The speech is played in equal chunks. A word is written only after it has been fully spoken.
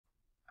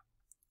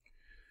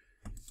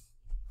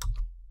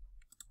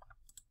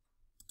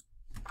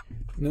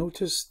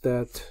Notice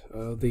that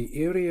the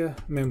area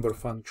member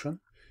function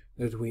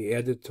that we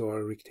added to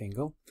our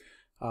rectangle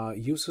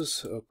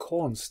uses a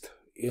const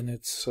in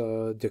its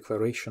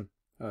declaration.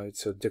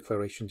 It's a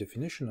declaration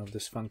definition of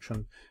this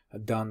function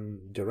done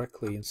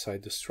directly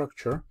inside the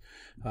structure.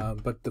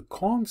 But the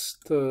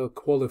const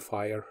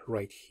qualifier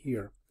right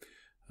here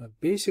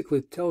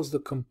basically tells the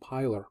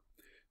compiler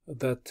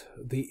that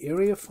the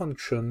area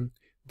function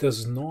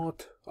does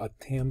not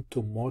attempt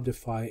to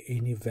modify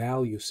any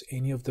values,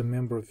 any of the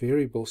member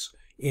variables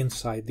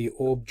inside the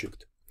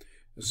object.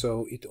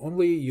 So it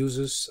only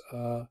uses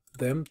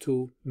them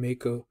to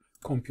make a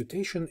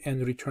computation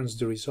and returns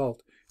the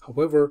result.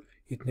 However,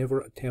 it never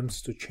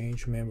attempts to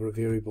change member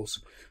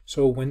variables.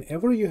 So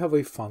whenever you have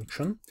a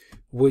function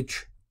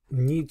which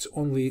needs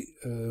only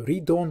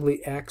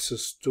read-only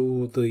access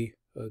to the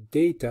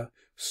data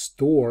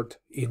stored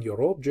in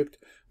your object,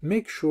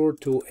 make sure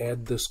to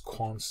add this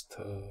const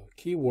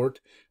keyword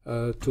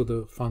to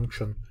the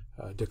function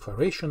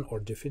declaration or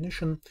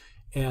definition,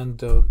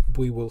 and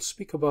we will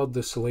speak about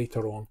this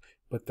later on,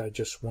 but I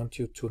just want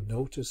you to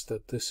notice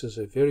that this is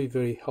a very,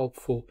 very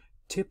helpful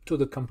tip to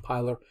the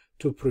compiler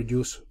to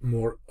produce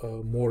more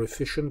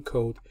efficient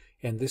code,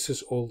 and this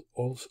is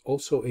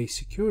also a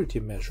security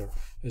measure.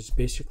 It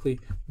basically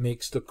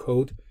makes the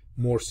code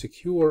more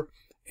secure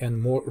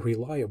and more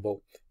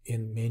reliable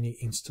in many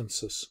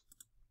instances.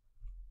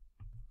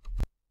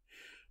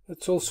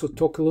 Let's also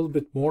talk a little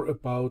bit more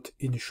about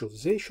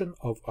initialization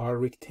of our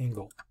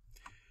rectangle.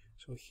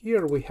 So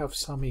here we have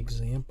some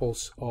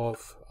examples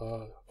of,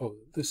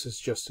 this is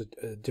just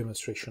a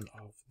demonstration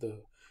of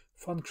the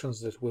functions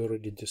that we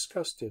already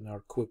discussed in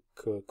our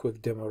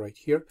quick demo right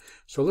here.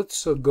 So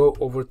let's go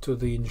over to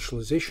the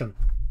initialization.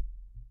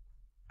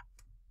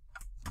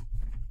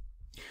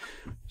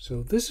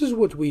 So this is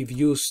what we've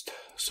used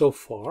so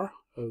far,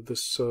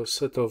 this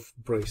set of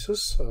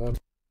braces.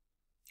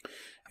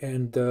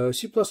 And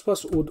C++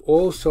 would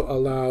also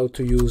allow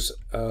to use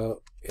an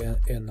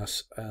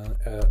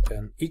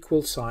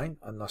equal sign,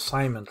 an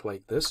assignment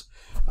like this,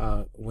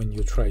 when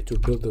you try to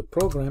build a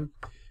program.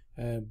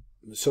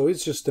 So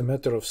it's just a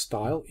matter of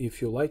style.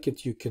 If you like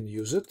it, you can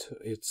use it.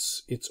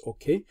 It's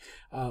okay.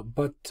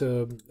 But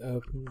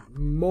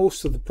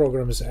most of the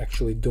programs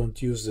actually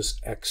don't use this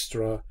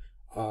extra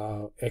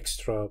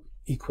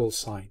equal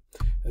sign.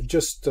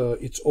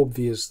 It's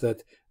obvious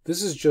that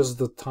this is just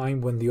the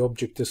time when the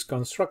object is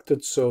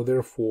constructed, so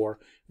therefore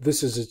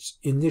this is its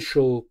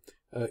initial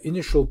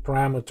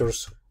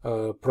parameters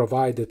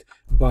provided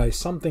by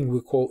something we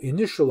call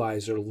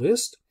initializer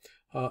list,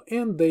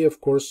 and they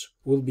of course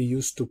will be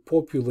used to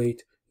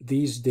populate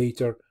these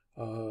data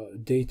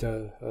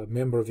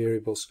member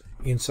variables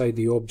inside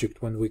the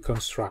object when we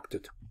construct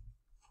it.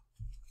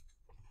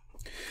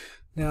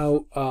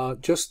 Now,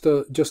 just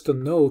a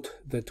note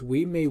that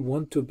we may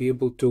want to be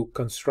able to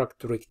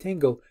construct a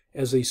rectangle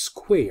as a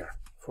square.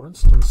 For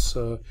instance,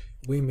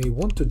 we may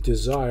want to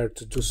desire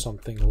to do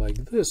something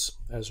like this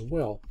as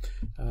well.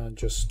 I'll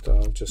just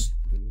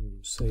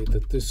say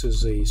that this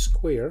is a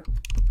square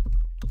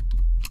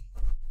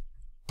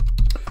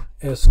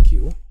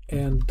SQ,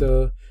 and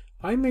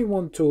I may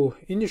want to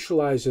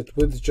initialize it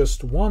with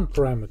just one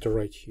parameter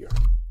right here.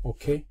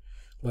 Okay,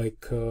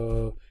 like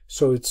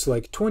so it's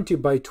like 20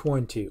 by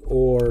 20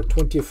 or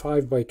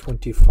 25 by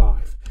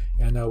 25,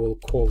 and I will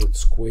call it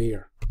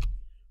square,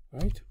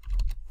 right?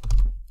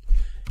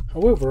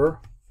 However,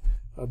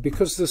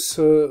 because this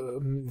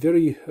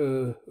very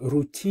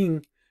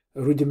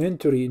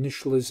rudimentary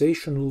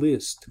initialization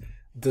list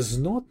does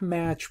not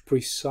match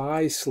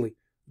precisely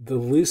the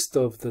list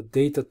of the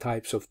data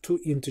types of 2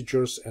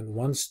 integers and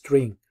 1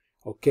 string,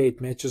 okay,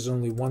 it matches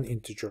only 1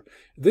 integer,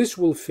 this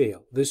will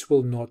fail, this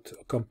will not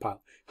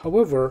compile.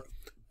 However,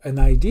 an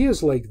idea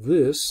is like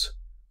this,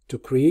 to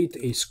create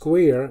a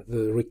square,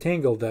 the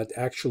rectangle that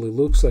actually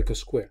looks like a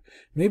square,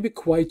 may be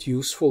quite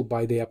useful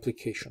by the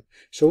application.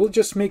 So we'll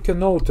just make a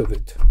note of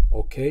it,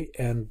 okay,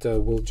 and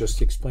we'll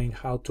just explain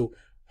how to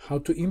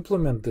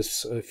implement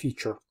this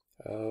feature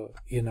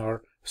in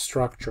our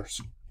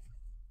structures.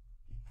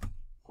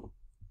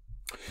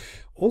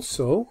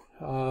 Also,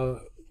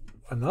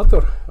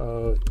 another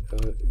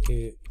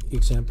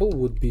example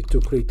would be to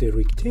create a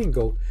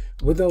rectangle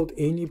without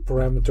any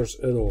parameters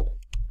at all,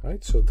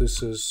 right? So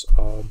this is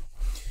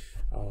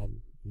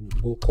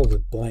we'll call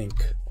it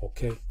blank,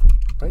 okay,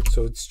 right?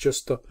 So it's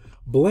just a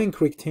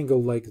blank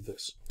rectangle like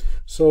this.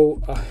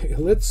 So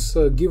let's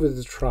give it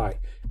a try.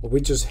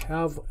 We just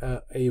have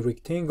a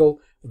rectangle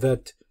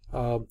that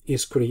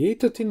is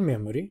created in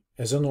memory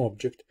as an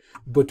object,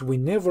 but we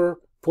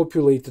never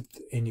populated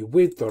any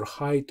width or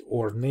height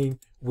or name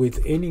with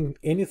anything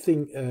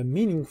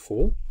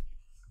meaningful.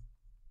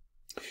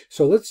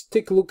 So let's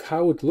take a look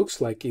how it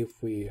looks like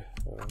if we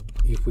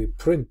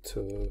print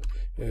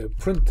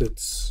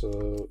its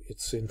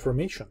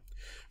information.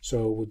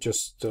 So we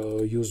just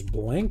use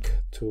blank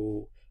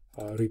to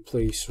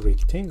replace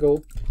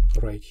rectangle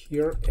right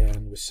here,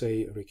 and we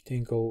say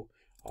rectangle.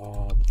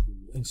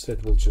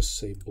 Instead, we'll just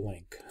say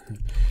blank.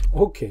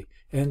 Okay,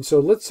 and so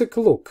let's take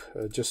a look.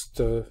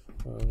 Just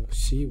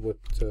see what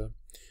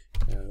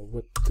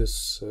what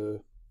this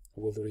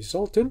will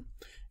result in,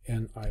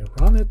 and I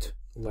run it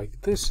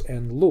like this,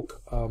 and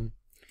look,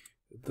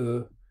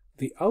 the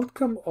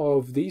outcome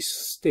of these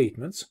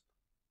statements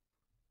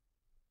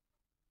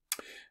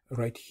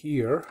right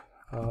here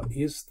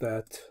is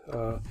that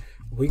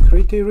we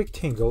create a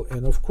rectangle,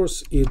 and of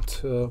course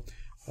it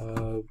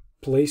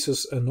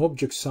places an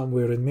object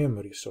somewhere in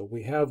memory. So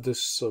we have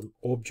this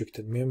object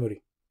in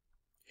memory.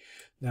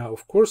 Now,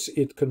 of course,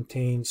 it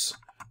contains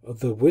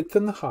the width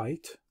and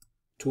height,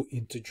 two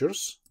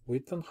integers,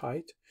 width and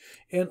height,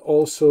 and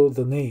also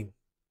the name.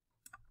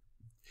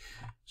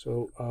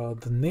 So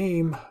the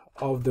name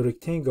of the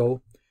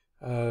rectangle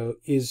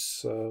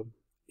is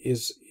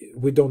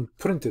we don't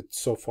print it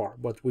so far,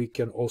 but we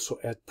can also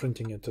add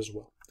printing it as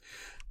well.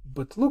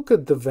 But look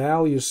at the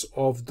values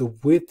of the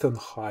width and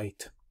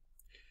height.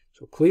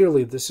 So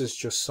clearly this is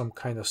just some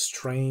kind of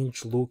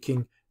strange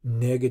looking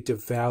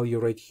negative value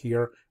right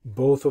here.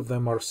 Both of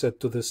them are set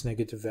to this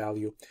negative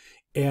value.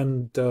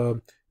 And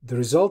the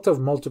result of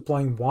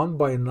multiplying one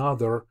by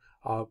another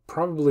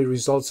probably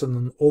results in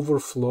an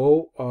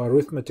overflow,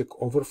 arithmetic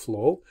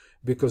overflow,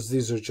 because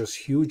these are just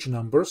huge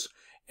numbers.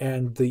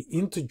 And the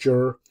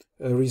integer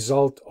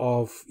result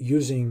of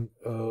using,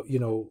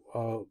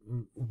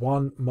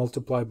 one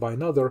multiplied by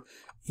another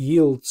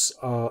yields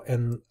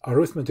an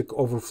arithmetic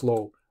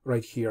overflow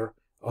right here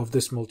of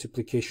this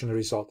multiplication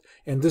result.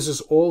 And this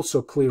is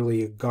also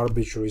clearly a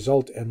garbage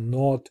result and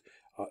not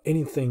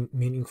anything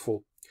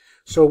meaningful.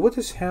 So what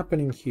is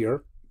happening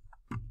here?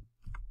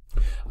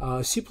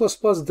 C++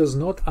 does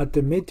not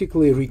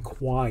automatically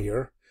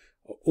require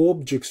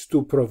objects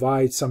to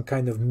provide some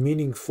kind of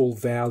meaningful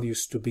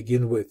values to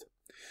begin with.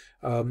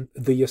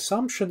 The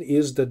assumption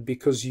is that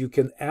because you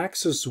can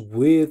access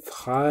width,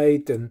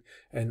 height, and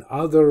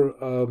other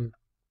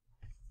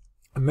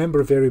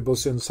member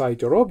variables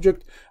inside your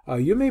object,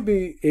 you may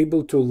be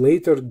able to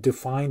later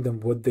define them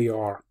what they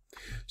are.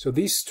 So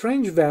these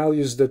strange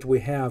values that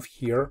we have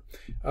here,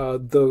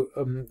 the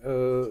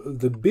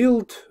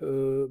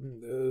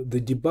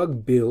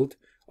debug build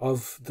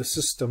of the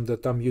system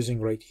that I'm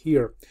using right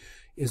here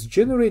is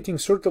generating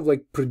sort of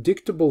like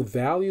predictable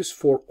values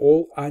for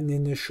all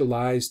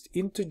uninitialized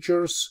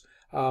integers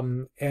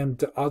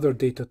and other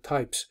data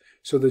types,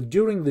 so that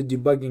during the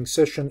debugging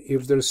session,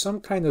 if there's some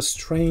kind of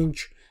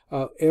strange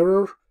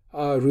error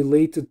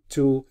related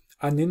to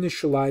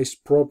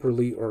uninitialized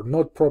properly or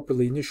not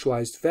properly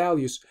initialized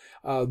values,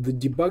 the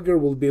debugger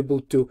will be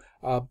able to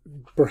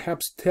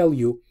perhaps tell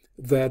you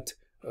that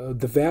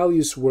the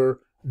values were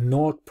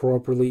not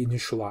properly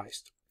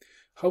initialized.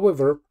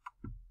 However,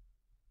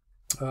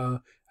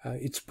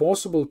 it's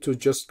possible to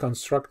just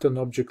construct an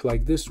object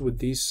like this with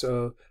these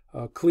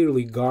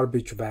clearly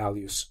garbage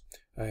values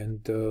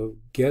and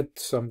get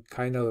some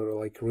kind of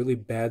like really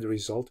bad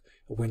result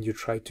when you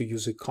try to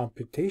use a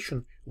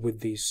computation with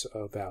these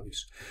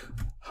values.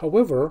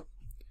 However,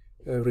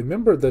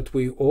 remember that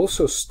we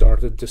also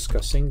started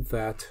discussing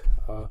that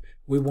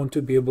we want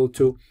to be able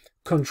to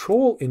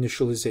control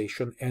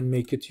initialization and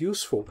make it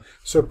useful.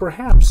 So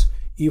perhaps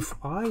if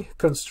I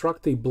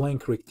construct a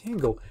blank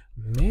rectangle,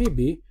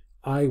 maybe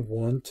I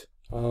want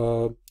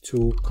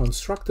to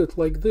construct it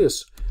like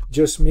this.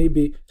 Just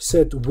maybe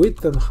set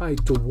width and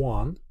height to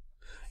 1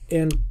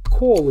 and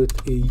call it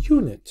a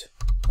unit,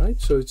 right?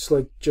 So it's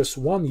like just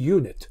one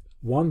unit,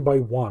 1 by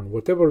 1,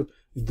 whatever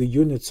the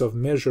units of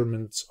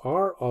measurements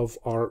are of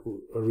our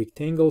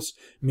rectangles.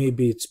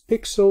 Maybe it's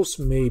pixels,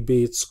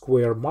 maybe it's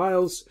square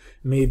miles,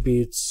 maybe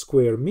it's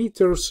square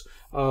meters,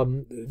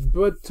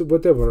 but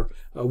whatever.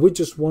 We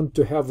just want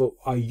to have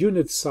a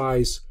unit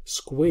size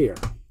square,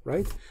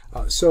 right?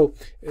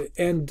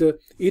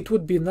 It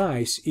would be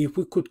nice if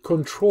we could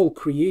control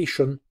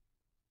creation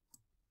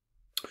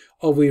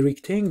of a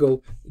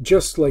rectangle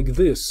just like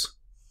this,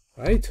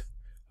 right?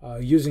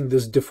 Using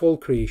this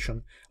default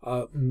creation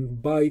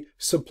by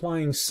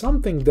supplying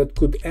something that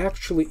could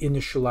actually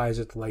initialize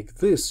it like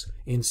this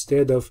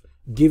instead of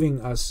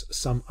giving us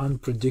some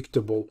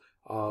unpredictable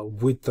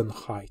width and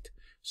height.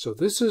 So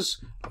this is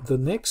the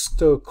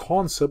next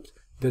concept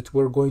that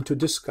we're going to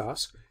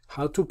discuss,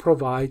 how to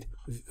provide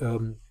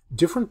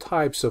different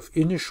types of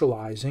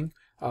initializing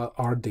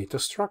our data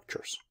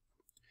structures.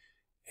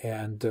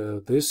 And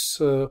this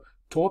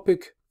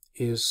topic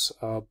is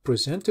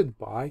presented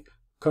by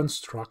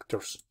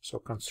constructors. So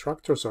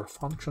constructors are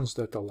functions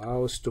that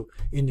allow us to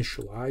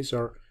initialize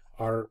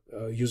our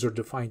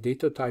user-defined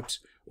data types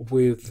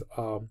with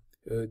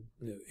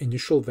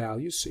initial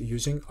values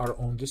using our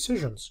own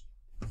decisions.